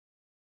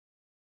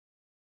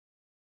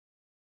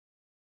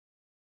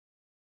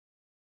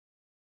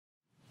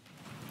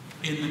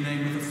In the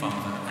name of the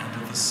Father,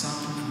 and of the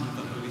Son, and of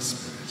the Holy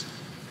Spirit.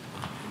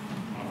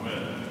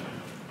 Amen.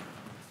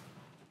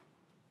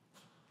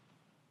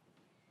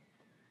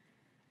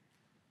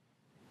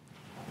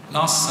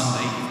 Last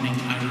Sunday evening,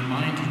 I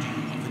reminded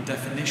you of the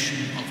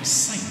definition of a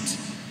saint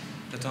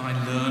that I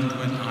learned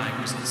when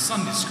I was at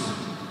Sunday school.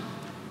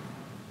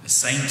 A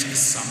saint is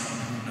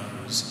someone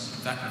who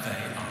knows that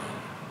they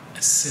are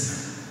a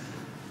sinner.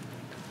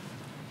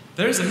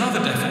 There is another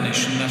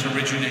definition that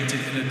originated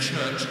in a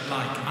church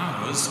like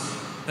ours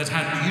that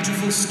had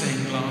beautiful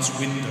stained glass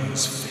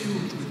windows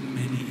filled with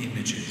many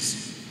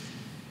images.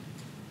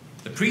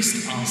 The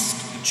priest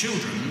asked the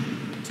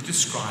children to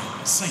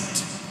describe a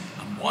saint,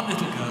 and one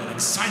little girl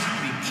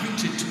excitedly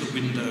pointed to the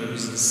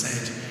windows and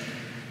said,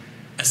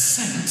 "A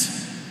saint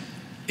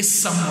is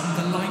someone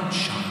the light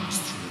shines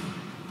through,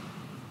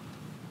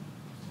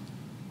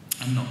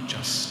 and not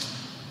just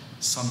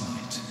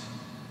sunlight."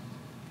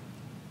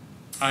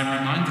 I am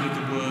reminded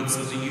of the words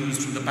that are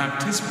used when the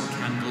baptismal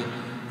candle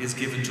is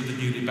given to the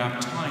newly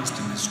baptized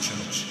in this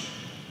church.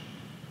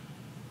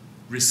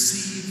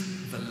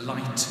 Receive the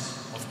light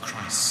of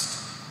Christ,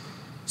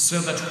 so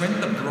that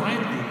when the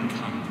bridegroom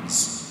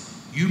comes,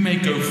 you may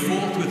go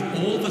forth with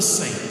all the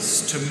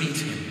saints to meet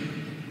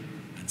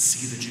him and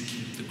see that you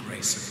keep the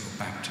grace of your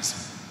baptism.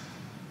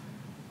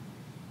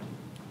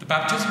 The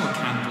baptismal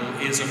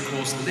candle is, of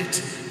course, lit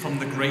from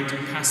the great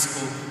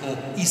Paschal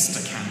or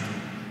Easter candle.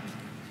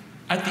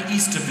 At the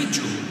Easter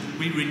Vigil,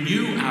 we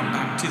renew our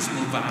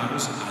baptismal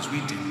vows as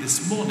we did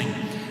this morning.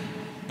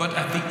 But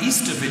at the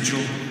Easter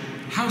Vigil,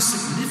 how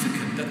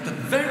significant that the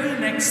very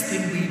next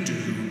thing we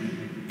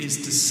do is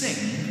to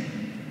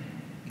sing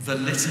the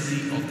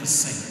Litany of the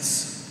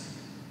Saints.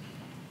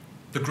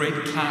 The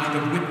great cloud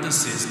of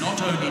witnesses,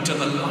 not only to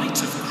the light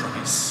of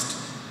Christ,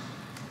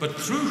 but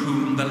through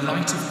whom the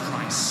light of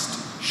Christ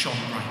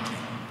shone brightly.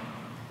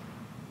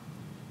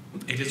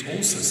 It is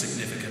also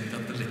significant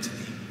that the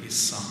Litany is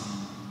sung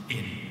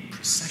in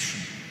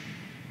procession.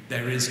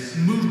 There is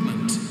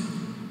movement.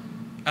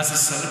 As the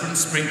celebrant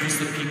sprinkles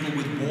the people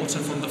with water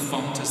from the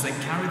font as they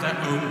carry their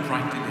own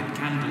brightly lit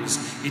candles,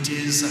 it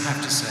is, I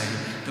have to say,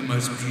 the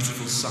most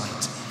beautiful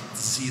sight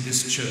to see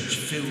this church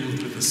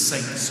filled with the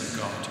saints of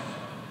God.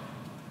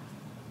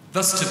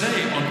 Thus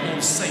today, on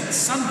All Saints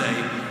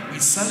Sunday, we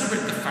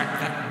celebrate the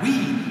fact that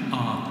we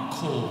are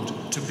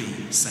called to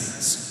be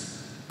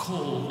saints,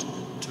 called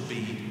to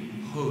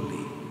be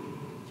holy.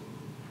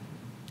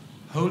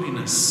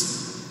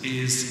 Holiness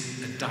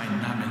is a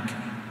dynamic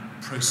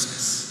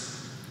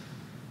process.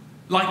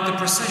 Like the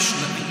procession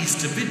at the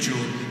Easter Vigil,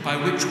 by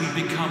which we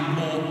become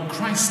more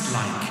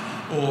Christ-like,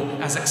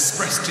 or as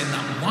expressed in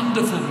that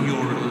wonderful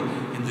mural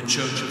in the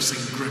Church of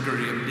St.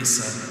 Gregory of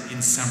Nyssa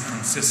in San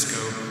Francisco,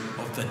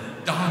 of the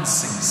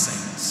dancing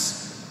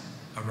saints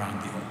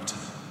around the altar.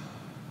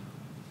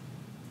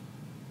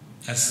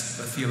 As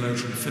the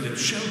theologian Philip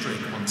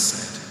Sheldrake once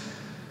said,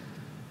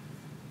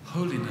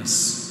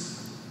 holiness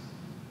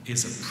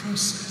is a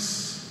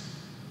process,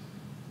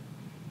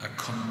 a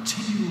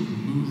continual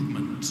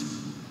movement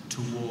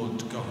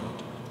toward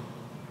God.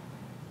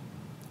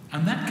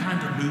 And that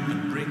kind of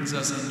movement brings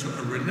us into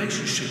a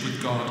relationship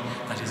with God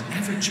that is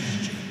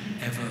ever-changing,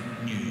 ever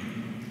new.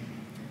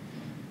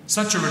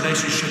 Such a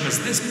relationship as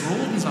this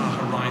broadens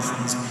our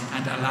horizons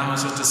and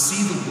allows us to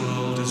see the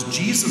world as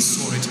Jesus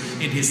saw it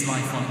in his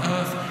life on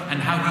earth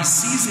and how he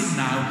sees it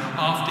now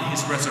after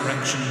his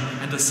resurrection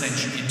and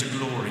ascension into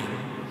glory.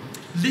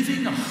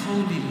 Living a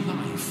holy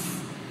life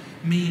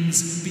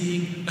means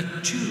being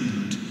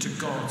attuned to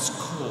God's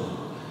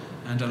call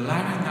and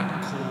allowing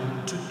that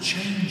call to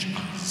change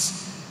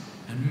us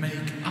and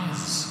make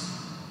us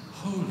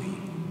holy,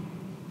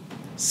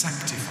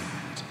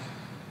 sanctified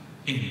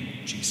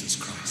in Jesus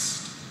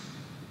Christ.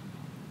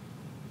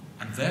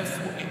 And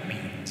therefore it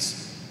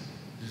means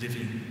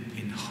living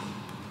in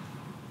hope.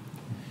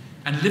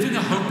 And living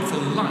a hopeful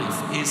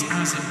life is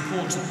as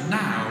important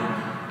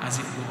now as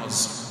it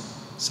was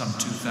some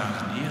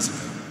 2,000 years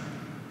ago.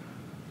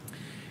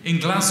 In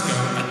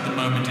Glasgow, at the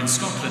moment in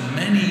Scotland,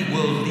 many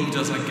world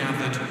leaders are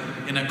gathered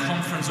in a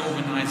conference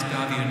organised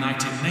by the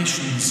United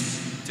Nations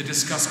to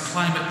discuss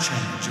climate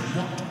change and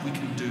what we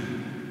can do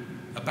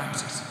about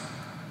it.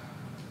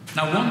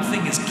 Now, one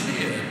thing is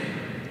clear: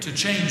 to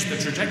change the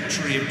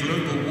trajectory of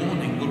global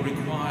warming will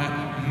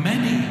require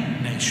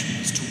many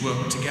nations to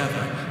work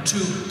together, to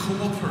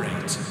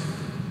cooperate.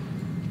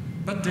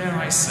 But dare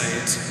I say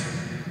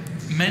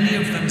it, many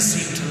of them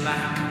seem to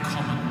lack a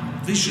common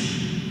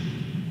vision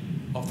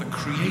of the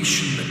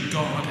creation that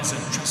God has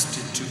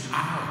entrusted to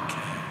our care.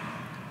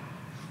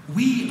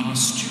 We are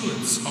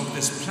stewards of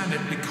this planet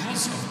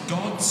because of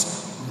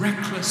God's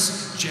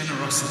reckless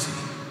generosity.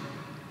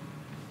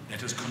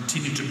 Let us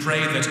continue to pray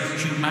that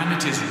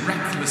humanity's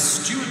reckless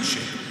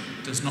stewardship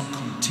does not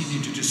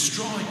continue to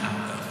destroy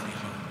our earthly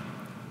home.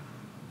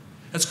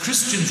 As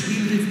Christians, we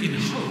live in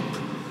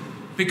hope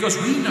because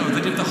we know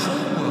that if the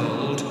whole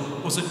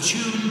world was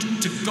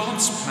attuned to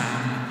God's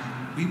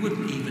plan, we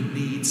wouldn't even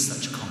need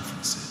such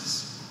conferences.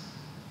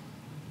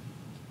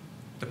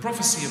 The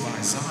prophecy of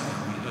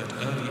Isaiah we heard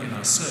earlier in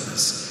our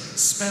service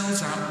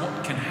spells out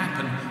what can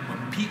happen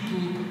when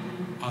people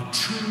are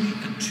truly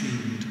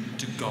attuned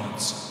to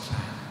God's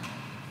plan.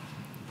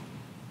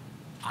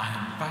 I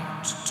am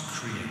about to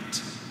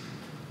create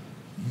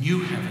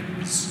new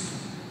heavens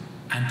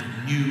and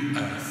a new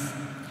earth.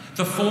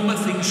 The former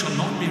things shall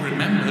not be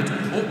remembered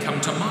or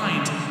come to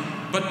mind,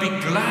 but be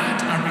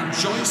glad and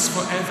rejoice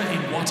forever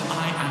in what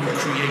I am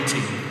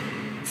creating.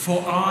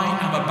 For I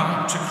am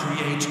about to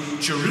create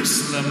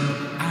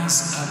Jerusalem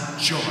as a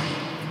joy,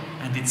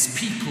 and its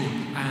people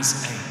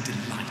as a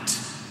delight.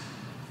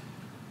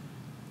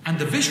 And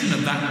the vision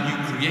of that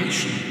new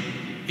creation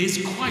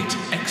is quite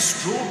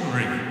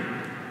extraordinary.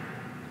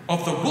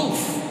 Of the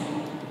wolf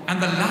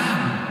and the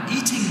lamb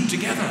eating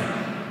together,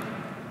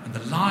 and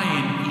the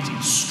lion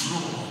eating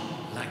straw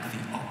like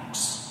the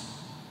ox.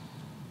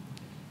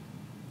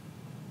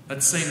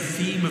 That same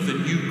theme of the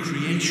new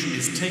creation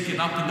is taken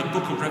up in the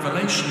book of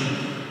Revelation,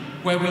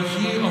 where we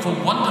hear of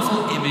a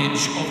wonderful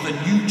image of the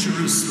new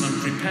Jerusalem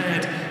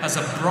prepared as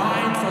a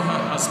bride for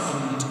her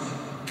husband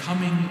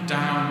coming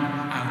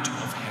down out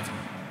of heaven.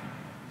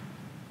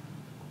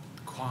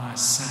 The choir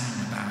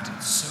sang about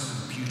it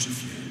so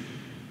beautifully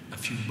a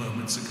few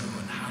moments ago,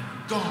 and how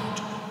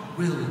God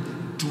will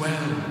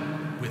dwell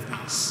with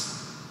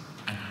us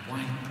and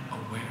wipe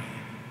away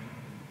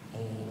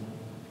all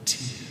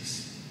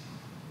tears.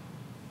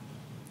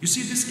 You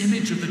see, this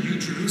image of the New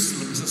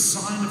Jerusalem is a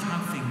sign of how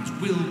things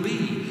will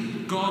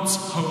be, God's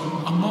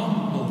home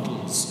among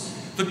mortals.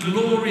 The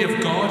glory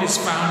of God is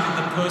found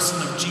in the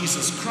person of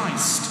Jesus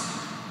Christ.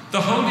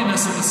 The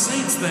holiness of the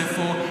saints,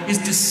 therefore, is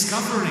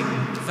discovering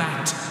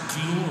that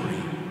glory.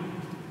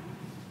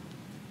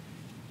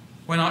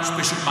 When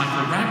Archbishop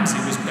Michael Ramsey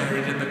was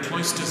buried in the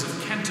cloisters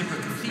of Canterbury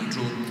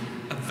Cathedral,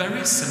 a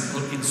very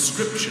simple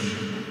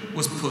inscription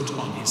was put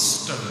on his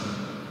stone.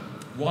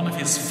 One of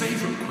his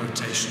favourite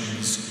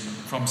quotations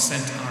from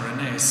St.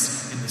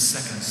 Irenaeus in the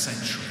 2nd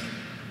century.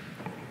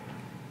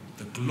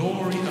 The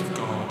glory of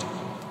God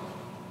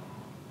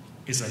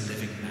is a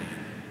living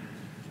man.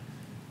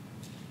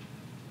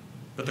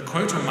 But the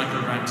quote on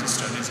Michael Ramsey's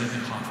stone is only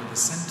half of the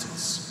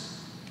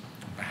sentence.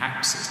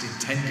 Perhaps it's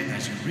intended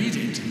as you read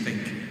it to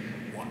think,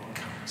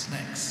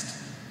 next.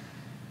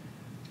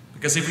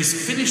 Because if we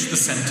finish the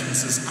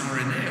sentence as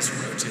Irenaeus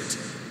wrote it,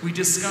 we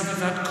discover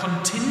that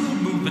continual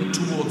movement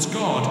towards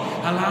God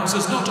allows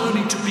us not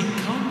only to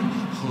become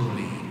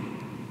holy,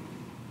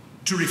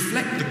 to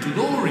reflect the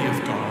glory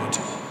of God,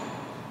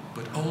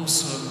 but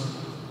also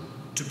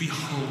to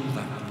behold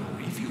that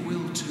glory, if you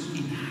will, to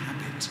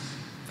inhabit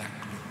that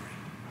glory.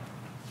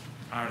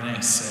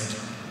 Irenaeus said,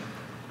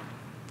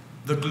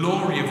 "The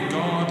glory of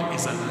God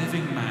is a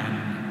living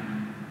man,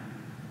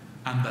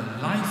 and the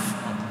life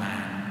of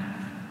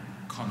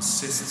man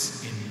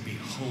consists in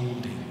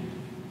beholding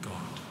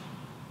God."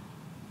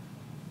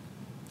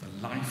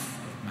 The life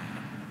of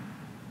man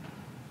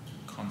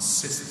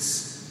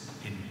consists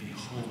in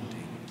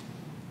beholding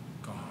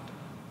God.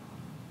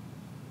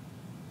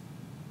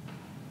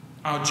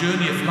 Our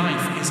journey of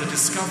life is a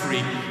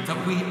discovery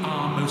that we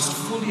are most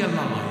fully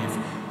alive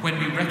when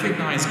we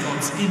recognize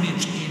God's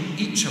image in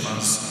each of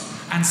us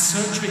and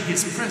search for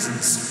his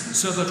presence,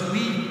 so that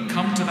we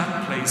come to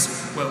that place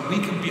where we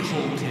can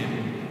behold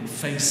him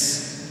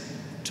face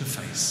to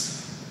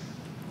face.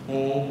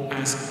 Or,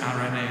 as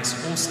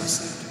Irenaeus also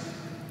said,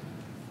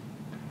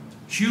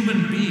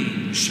 human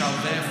beings shall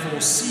therefore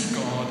see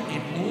God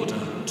in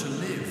order to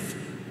live,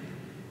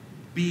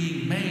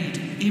 being made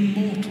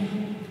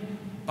immortal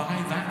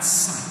by that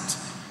sight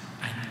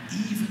and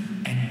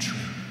even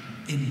entering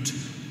into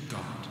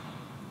God.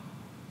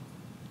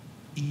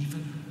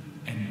 Even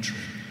entering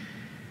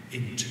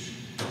into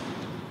God.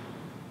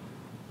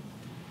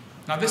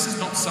 Now, this is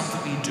not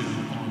something we do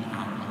on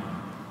our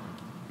own,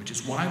 which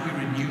is why we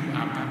renew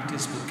our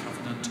baptismal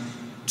covenant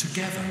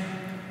together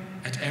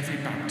at every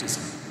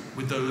baptism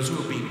with those who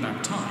are being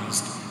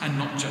baptized, and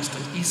not just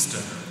at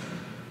Easter.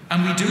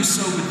 And we do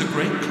so with the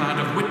great cloud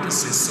of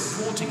witnesses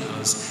supporting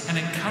us and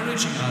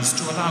encouraging us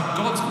to allow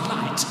God's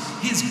light,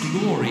 his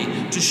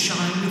glory, to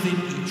shine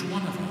within each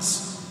one of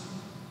us.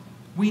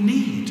 We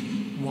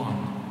need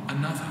one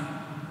another.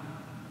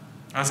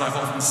 As I've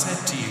often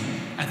said to you,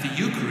 at the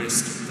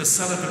Eucharist, the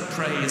celebrant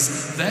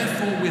prays,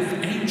 "Therefore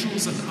with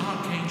angels and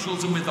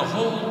archangels and with the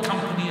whole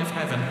company of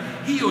heaven,"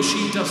 he or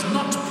she does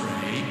not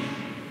pray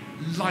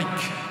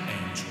like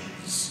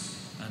angels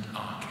and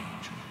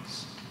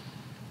archangels,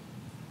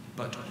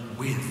 but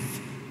with.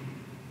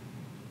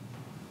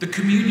 The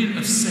communion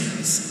of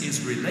saints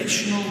is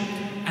relational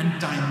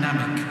and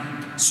dynamic,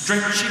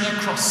 stretching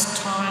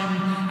across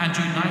time and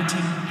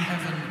uniting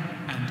heaven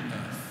and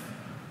earth.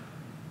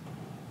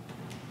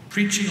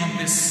 Preaching on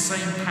this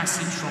same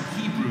passage from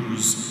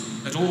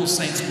Hebrews at All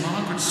Saints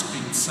Margaret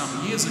Street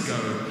some years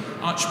ago,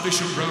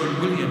 Archbishop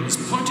Rowan Williams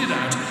pointed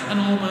out an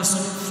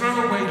almost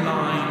throwaway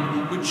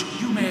line which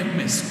you may have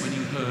missed when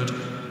you heard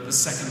the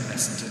second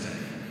lesson today.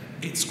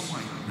 It's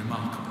quite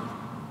remarkable.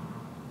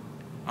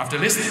 After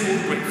listing all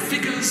the great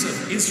figures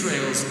of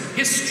Israel's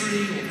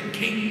history, all the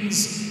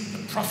kings, the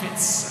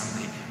prophets,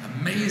 and the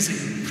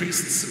amazing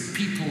priests and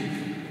people,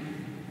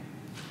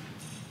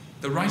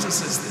 The writer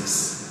says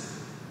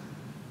this: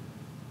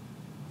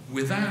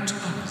 without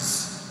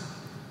us,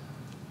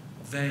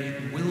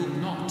 they will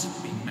not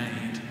be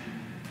made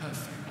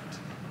perfect.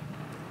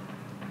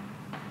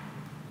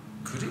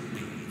 Could it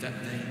be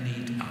that they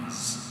need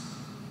us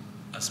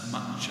as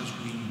much as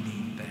we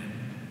need them?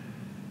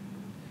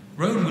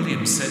 Rowan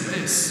Williams said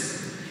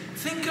this: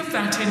 think of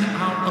that in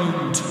our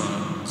own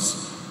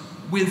terms.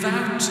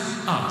 Without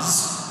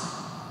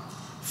us,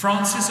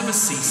 Francis of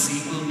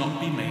Assisi will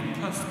not be made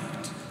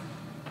perfect.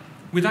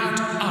 Without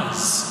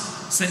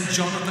us, St.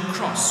 John of the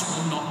Cross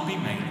will not be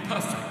made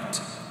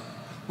perfect.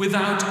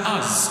 Without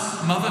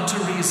us, Mother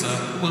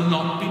Teresa will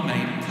not be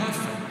made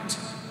perfect.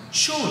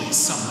 Surely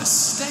some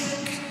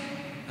mistake,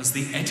 as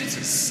the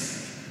editors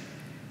say.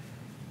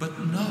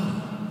 But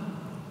no.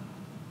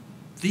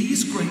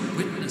 These great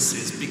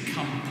witnesses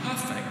become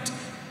perfect.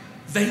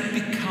 They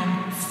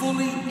become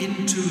fully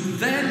into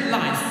their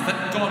life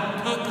that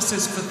God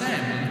purposes for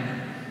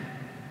them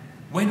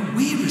when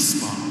we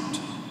respond,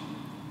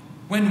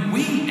 when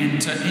we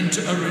enter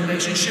into a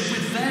relationship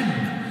with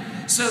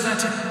them, so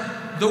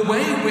that the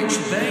way which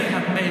they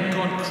have made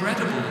God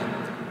credible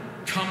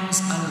comes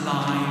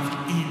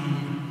alive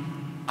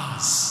in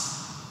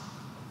us.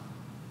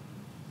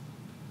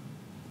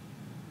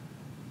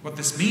 What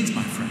this means,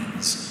 my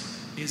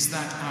friends, is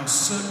that our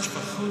search for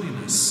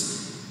holiness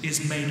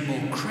is made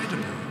more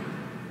credible,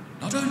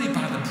 not only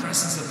by the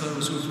presence of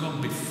those who have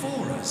gone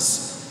before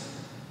us,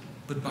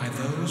 but by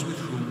those with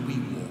whom we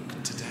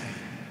walk today.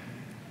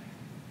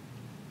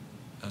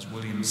 As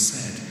William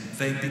said,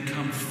 they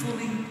become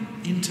fully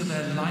into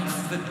their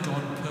life that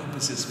God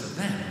purposes for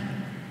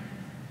them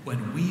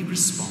when we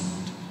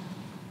respond,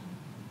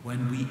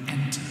 when we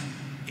enter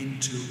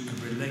into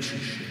a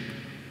relationship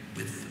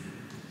with them.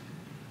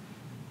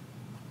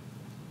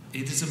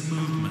 It is a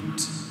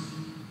movement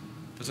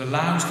that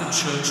allows the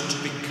church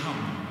to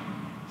become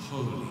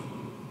holy.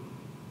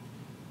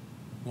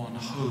 One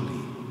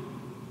holy,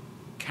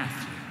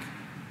 Catholic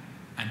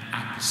and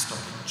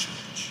Apostolic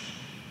Church.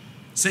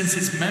 Since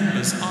its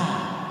members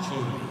are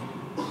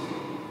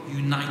holy,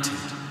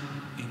 united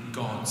in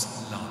God's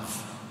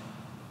love.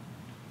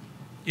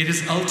 It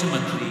is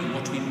ultimately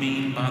what we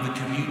mean by the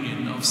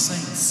communion of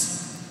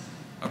saints,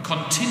 a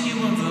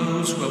continuum of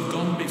those who have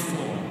gone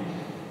before,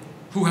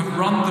 who have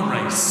run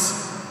the race,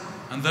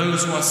 and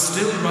those who are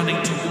still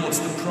running towards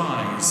the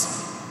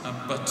prize,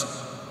 but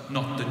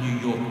not the New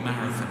York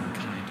Marathon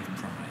kind of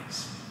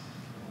prize.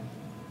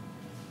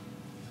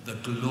 The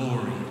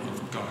glory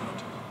of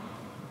God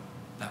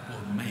that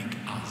will make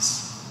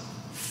us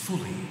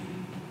fully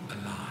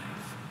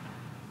alive.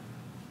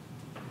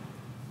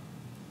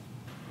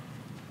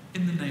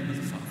 In the name of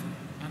the Father,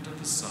 and of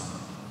the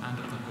Son, and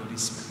of the Holy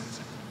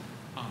Spirit.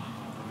 Amen.